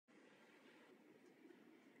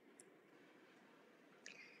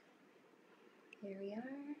Here we are.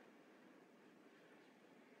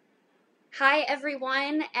 Hi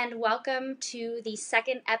everyone, and welcome to the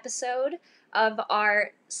second episode of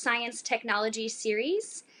our Science Technology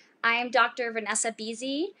series. I am Dr. Vanessa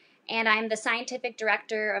Beasy, and I'm the Scientific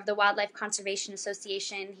Director of the Wildlife Conservation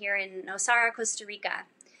Association here in Nosara, Costa Rica.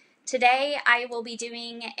 Today I will be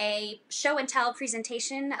doing a show and tell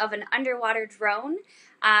presentation of an underwater drone.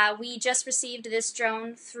 We just received this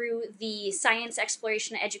drone through the Science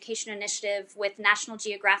Exploration Education Initiative with National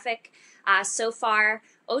Geographic. So far,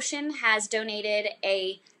 Ocean has donated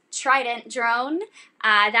a Trident drone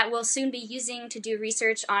that we'll soon be using to do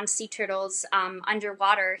research on sea turtles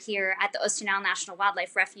underwater here at the Oceanal National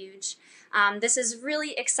Wildlife Refuge. This is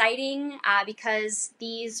really exciting because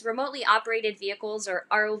these remotely operated vehicles, or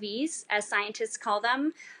ROVs as scientists call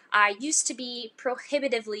them, used to be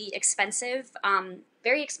prohibitively expensive,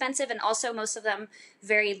 very expensive, and also most of them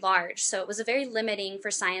very large. So it was very limiting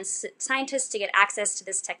for scientists to get access to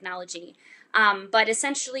this technology. But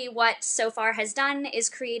essentially what SOFAR has done is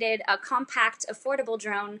created a compact, affordable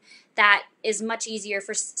drone that is much easier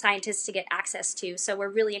for scientists to get access to. So we're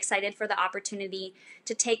really excited for the opportunity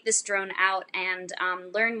to take this drone out and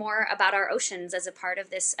learn more about our oceans as a part of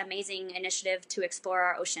this amazing initiative to explore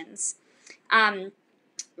our oceans.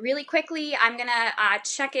 Really quickly, I'm going to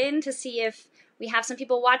check in to see if we have some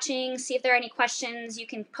people watching, see if there are any questions. You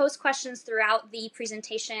can post questions throughout the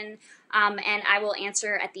presentation, and I will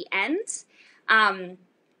answer at the end.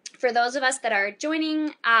 For those of us that are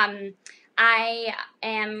joining,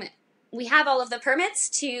 we have all of the permits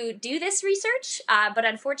to do this research, but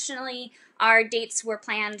unfortunately our dates were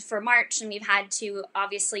planned for March and we've had to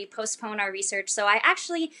obviously postpone our research. So I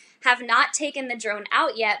actually have not taken the drone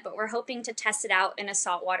out yet, but we're hoping to test it out in a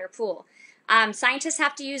saltwater pool. Scientists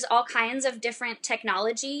have to use all kinds of different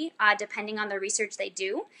technology depending on the research they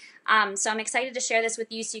do. So I'm excited to share this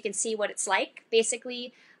with you so you can see what it's like.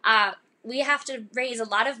 Basically, we have to raise a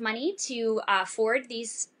lot of money to afford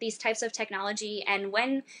these types of technology, and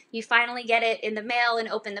when you finally get it in the mail and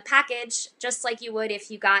open the package, just like you would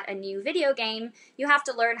if you got a new video game, you have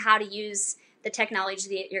to learn how to use the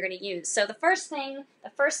technology that you're going to use. So the first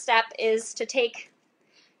step is to take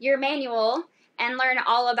your manual and learn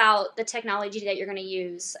all about the technology that you're going to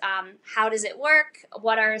use. How does it work?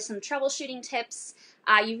 What are some troubleshooting tips?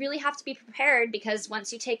 You really have to be prepared because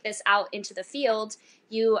once you take this out into the field,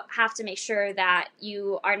 you have to make sure that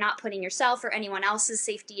you are not putting yourself or anyone else's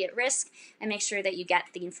safety at risk, and make sure that you get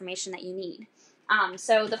the information that you need.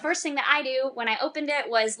 So the first thing that I do when I opened it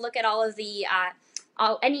was look at all of the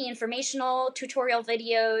any informational tutorial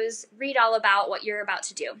videos, read all about what you're about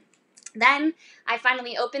to do. Then I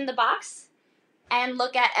finally opened the box and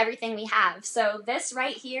look at everything we have. So this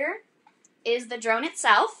right here is the drone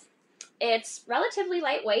itself. It's relatively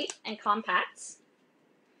lightweight and compact,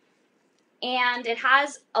 and it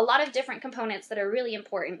has a lot of different components that are really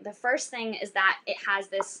important. The first thing is that it has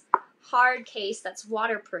this hard case that's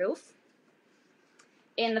waterproof.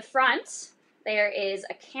 In the front, there is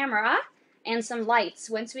a camera and some lights.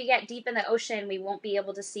 Once we get deep in the ocean, we won't be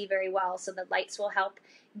able to see very well, so the lights will help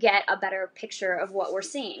get a better picture of what we're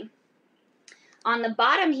seeing. On the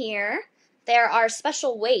bottom here, there are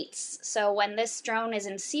special weights. So when this drone is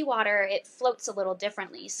in seawater, it floats a little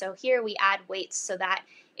differently. So here we add weights so that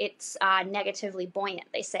it's negatively buoyant,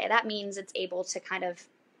 they say. That means it's able to kind of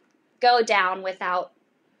go down without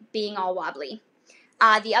being all wobbly.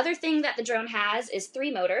 The other thing that the drone has is 3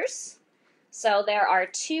 motors. So there are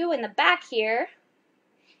 2 in the back here,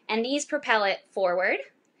 and these propel it forward.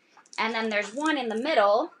 And then there's 1 in the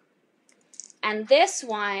middle, and this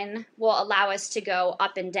one will allow us to go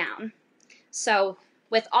up and down. So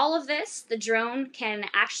with all of this, the drone can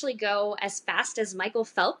actually go as fast as Michael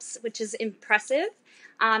Phelps, which is impressive,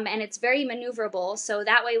 and it's very maneuverable, so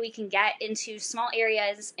that way we can get into small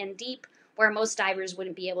areas and deep where most divers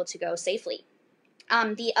wouldn't be able to go safely.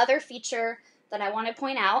 The other feature that I want to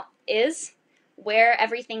point out is where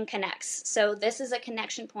everything connects. So this is a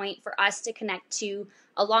connection point for us to connect to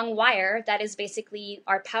a long wire that is basically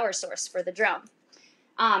our power source for the drone.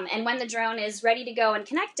 And when the drone is ready to go and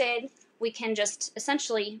connected, we can just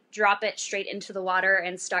essentially drop it straight into the water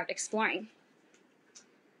and start exploring.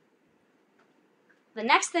 The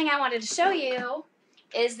next thing I wanted to show you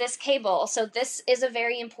is this cable. So this is a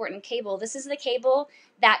very important cable. This is the cable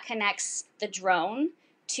that connects the drone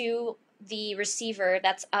to the receiver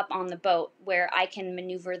that's up on the boat where I can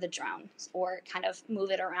maneuver the drone or kind of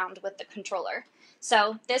move it around with the controller.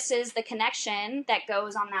 So this is the connection that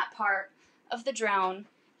goes on that part of the drone,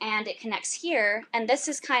 and it connects here, and this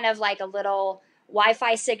is kind of like a little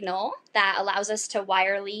Wi-Fi signal that allows us to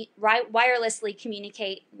wirelessly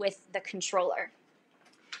communicate with the controller.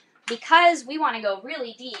 because we want to go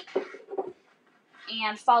really deep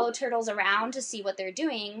and follow turtles around to see what they're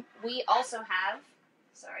doing, we also have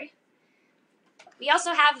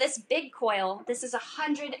this big coil. This is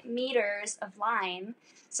 100 meters of line.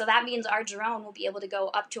 So that means our drone will be able to go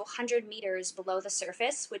up to 100 meters below the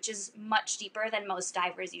surface, which is much deeper than most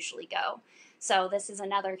divers usually go. So this is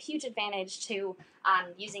another huge advantage to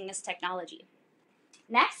using this technology.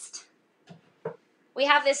 Next, we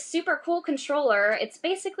have this super cool controller. It's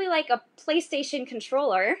basically like a PlayStation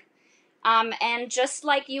controller. And just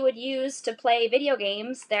like you would use to play video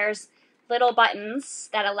games, there's little buttons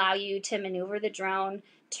that allow you to maneuver the drone,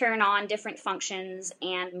 turn on different functions,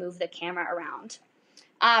 and move the camera around.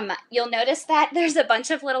 You'll notice that there's a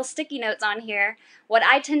bunch of little sticky notes on here. What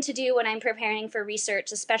I tend to do when I'm preparing for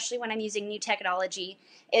research, especially when I'm using new technology,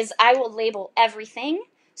 is I will label everything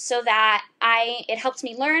so that it helps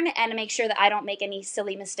me learn and to make sure that I don't make any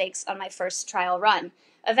silly mistakes on my first trial run.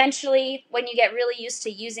 Eventually, when you get really used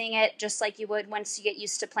to using it, just like you would once you get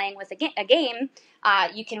used to playing with a game,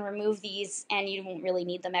 you can remove these and you won't really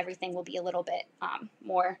need them. Everything will be a little bit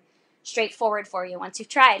more straightforward for you once you've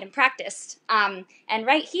tried and practiced. And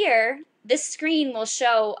right here, this screen will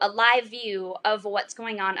show a live view of what's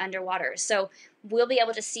going on underwater. So we'll be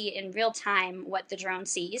able to see in real time what the drone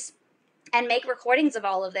sees and make recordings of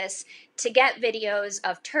all of this to get videos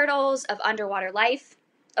of turtles, of underwater life,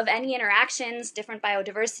 of any interactions, different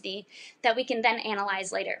biodiversity that we can then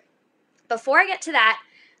analyze later. Before I get to that,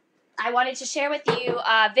 I wanted to share with you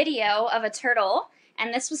a video of a turtle,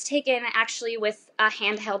 and this was taken actually with a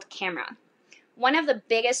handheld camera. One of the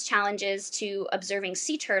biggest challenges to observing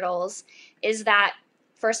sea turtles is that,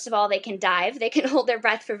 first of all, they can dive, they can hold their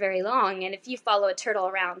breath for very long, and if you follow a turtle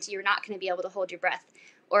around, you're not going to be able to hold your breath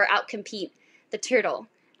or outcompete the turtle.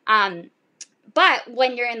 But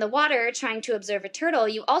when you're in the water trying to observe a turtle,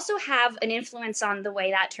 you also have an influence on the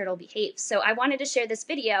way that turtle behaves. So I wanted to share this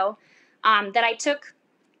video that I took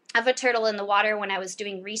of a turtle in the water when I was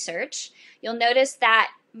doing research. You'll notice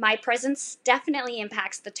that my presence definitely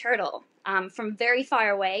impacts the turtle. From very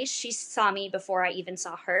far away, she saw me before I even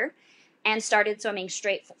saw her and started swimming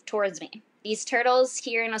straight towards me. These turtles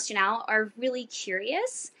here in Oceanal are really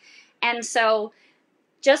curious, and so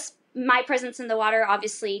just my presence in the water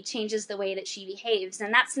obviously changes the way that she behaves,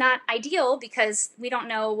 and that's not ideal because we don't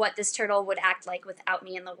know what this turtle would act like without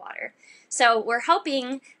me in the water. So we're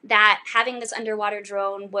hoping that having this underwater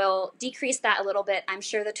drone will decrease that a little bit. I'm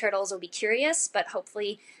sure the turtles will be curious, but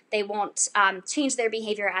hopefully they won't change their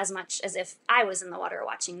behavior as much as if I was in the water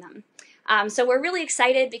watching them. So we're really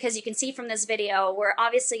excited because you can see from this video, we're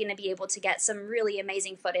obviously going to be able to get some really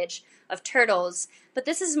amazing footage of turtles, but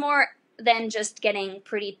this is more than just getting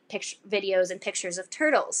pretty videos and pictures of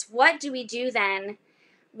turtles. What do we do then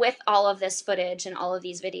with all of this footage and all of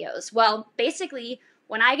these videos? Well, basically,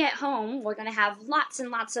 when I get home, we're going to have lots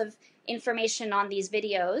and lots of information on these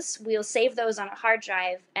videos. We'll save those on a hard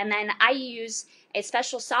drive, and then I use a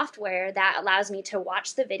special software that allows me to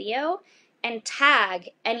watch the video and tag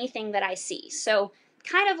anything that I see. So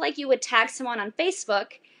kind of like you would tag someone on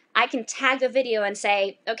Facebook, I can tag the video and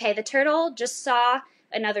say, okay, the turtle just saw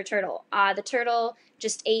another turtle. The turtle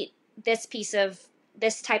just ate this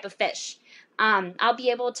type of fish. I'll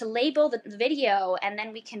be able to label the video, and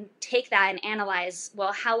then we can take that and analyze,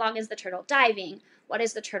 well, how long is the turtle diving? What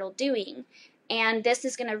is the turtle doing? And this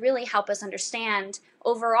is going to really help us understand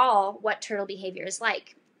overall what turtle behavior is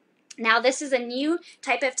like. Now, this is a new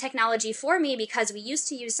type of technology for me because we used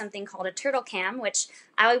to use something called a turtle cam, which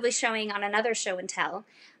I will be showing on another show and tell.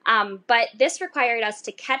 But this required us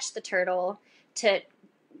to catch the turtle, to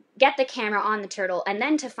get the camera on the turtle, and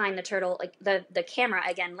then to find the turtle, like the camera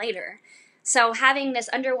again later. So having this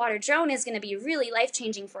underwater drone is going to be really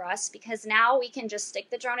life-changing for us because now we can just stick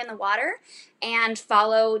the drone in the water and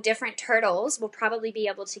follow different turtles. We'll probably be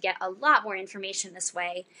able to get a lot more information this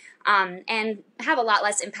way and have a lot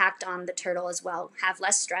less impact on the turtle as well, have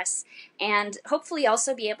less stress, and hopefully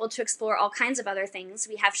also be able to explore all kinds of other things.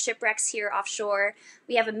 We have shipwrecks here offshore.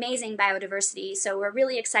 We have amazing biodiversity, so we're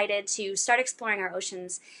really excited to start exploring our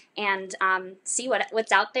oceans and see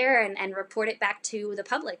what's out there and report it back to the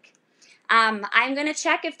public. I'm going to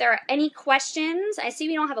check if there are any questions. I see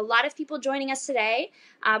we don't have a lot of people joining us today,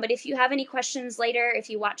 but if you have any questions later, if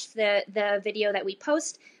you watch the video that we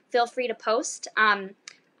post, feel free to post.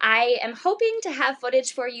 I am hoping to have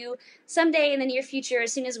footage for you someday in the near future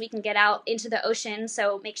as soon as we can get out into the ocean,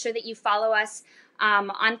 so make sure that you follow us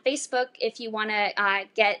on Facebook if you want to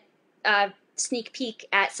get a sneak peek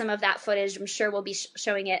at some of that footage. I'm sure we'll be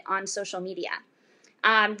showing it on social media.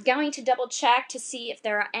 I'm going to double check to see if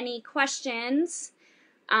there are any questions.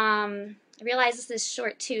 I realize this is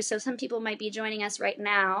short too, so some people might be joining us right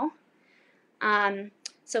now.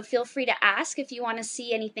 So feel free to ask if you want to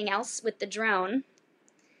see anything else with the drone.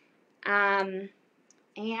 And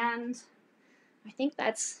I think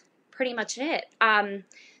that's pretty much it.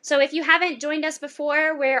 So if you haven't joined us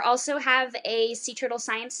before, we also have a Sea Turtle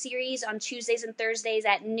Science series on Tuesdays and Thursdays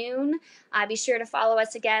at noon. Be sure to follow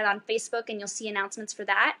us again on Facebook and you'll see announcements for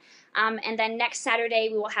that. And then next Saturday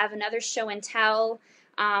we will have another show and tell.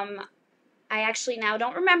 I actually now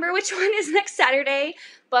don't remember which one is next Saturday,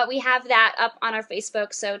 but we have that up on our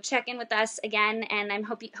Facebook, so check in with us again, and I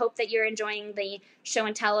hope that you're enjoying the show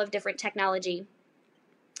and tell of different technology.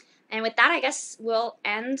 And with that, I guess we'll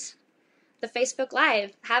end the Facebook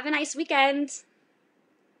Live. Have a nice weekend.